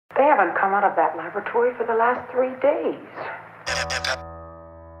haven't come out of that laboratory for the last 3 days.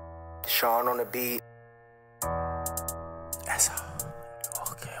 Sean on the beat. That's all.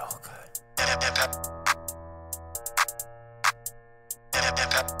 Okay.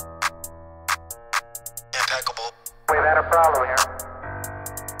 Impeccable. We've had a problem here.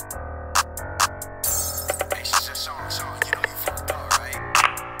 Hey, she said, Sean, you know you fucked up, right?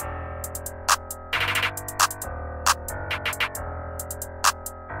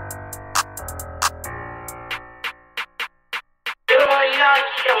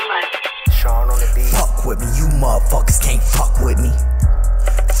 Sean on the beat. Fuck with me, you motherfuckers can't fuck with me.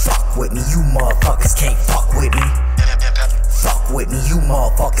 Fuck with me, you motherfuckers can't fuck with me. Fuck with me, you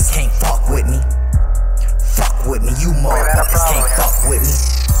motherfuckers can't fuck with me. Fuck with me, you motherfuckers can't fuck with me.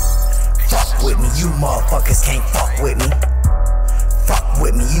 Fuck with me, you motherfuckers can't fuck with me. Fuck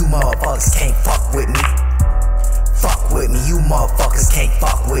with me, you motherfuckers can't fuck with me. Fuck with me, you motherfuckers can't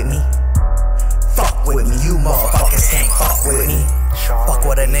fuck with me. Fuck with me, you motherfuckers can't fuck with me. Fuck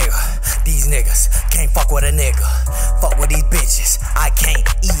with a nigga, these niggas can't fuck with a nigga. Fuck with these bitches, I can't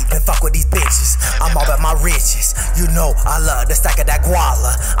even fuck with these bitches. I'm all about my riches, you know I love the stack of that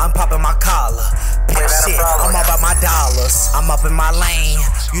guala. I'm popping my collar, pimp shit, I'm all about my dollars. I'm up in my lane,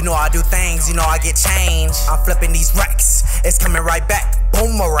 you know I do things, you know I get change. I'm flipping these racks, it's coming right back,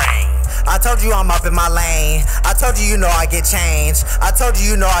 boomerang. I told you I'm up in my lane, I told you you know I get change. I told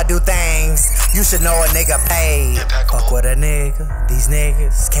you you know I do things, you should know a nigga paid. Fuck with a nigga, these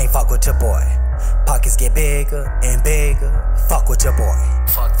niggas can't fuck with your boy. Pockets get bigger and bigger, fuck with your boy.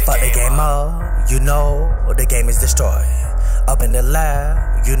 Fuck the game up, you know the game is destroyed. Up in the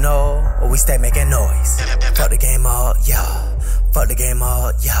lab, you know we stay making noise. Fuck the game up, yeah. Fuck the game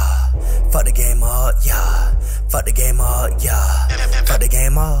up, yeah. Fuck the game up, yeah. Fuck the game up, yeah. Fuck the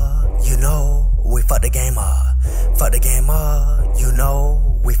game up, you know we fuck the game up. Fuck the game up, you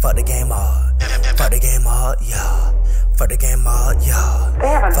know we fuck the game up. Fuck the game up, yeah. Fuck the game up, yeah.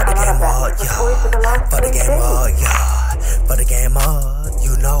 Fuck the game up, yeah. Fuck the game up, yeah. Fuck the game up,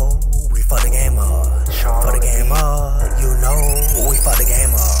 you know we fuck the game up. Fuck the game up, you know we fuck the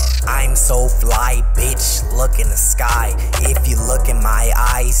game up. I'm so fly, bitch, look in the sky. If you look in my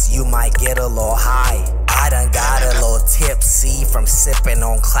eyes, you might get a little high. I done got a little tipsy from sipping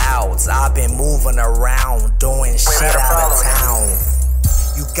on clouds. I've been moving around, doing shit out of town.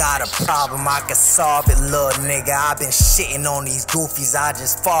 You got a problem, I can solve it, little nigga. I've been shitting on these goofies, I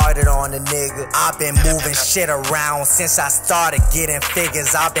just farted on the nigga. I've been moving shit around since I started getting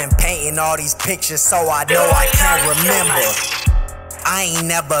figures. I've been painting all these pictures so I know I can't remember. I ain't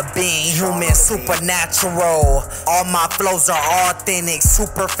never been human, supernatural. All my flows are authentic,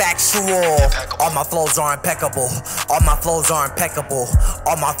 super factual. All my flows are impeccable. All my flows are impeccable.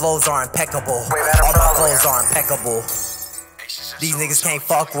 All my flows are impeccable. All my flows are impeccable. These niggas can't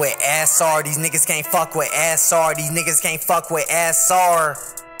fuck with SR. These niggas can't fuck with SR. These niggas can't fuck with SR.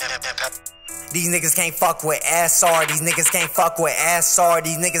 These niggas can't fuck with SR. These niggas can't fuck with SR.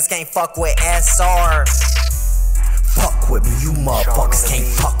 These niggas can't fuck with SR. Fuck with me, you motherfuckers can't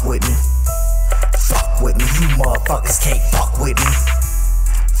fuck with me. Fuck with me, you motherfuckers can't fuck with me.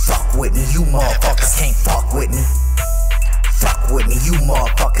 Fuck with me, you motherfuckers can't fuck with me. Fuck with me, you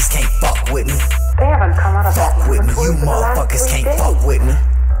motherfuckers can't fuck with me. They haven't come out of that Fuck with me, you laboratory for the last motherfuckers 3 can't days. fuck with me.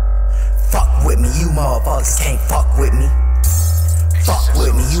 Fuck with me, you motherfuckers can't fuck with me. Fuck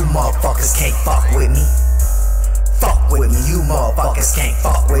with me, you motherfuckers can't fuck with me. Fuck with me, you motherfuckers can't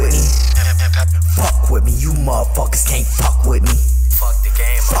fuck with me. Fuck with me, you motherfuckers can't fuck with me. Fuck the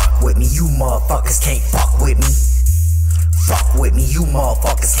game up. Fuck with me, you motherfuckers can't fuck with me. Fuck with me, you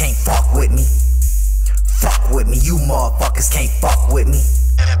motherfuckers can't fuck with me. Fuck with me, you motherfuckers can't fuck with me.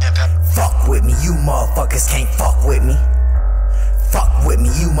 Fuck with me, you motherfuckers can't fuck with me. Fuck with me,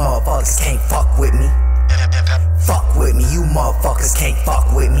 you motherfuckers can't fuck with me. Fuck with me, you motherfuckers can't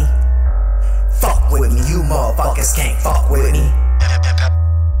fuck with me.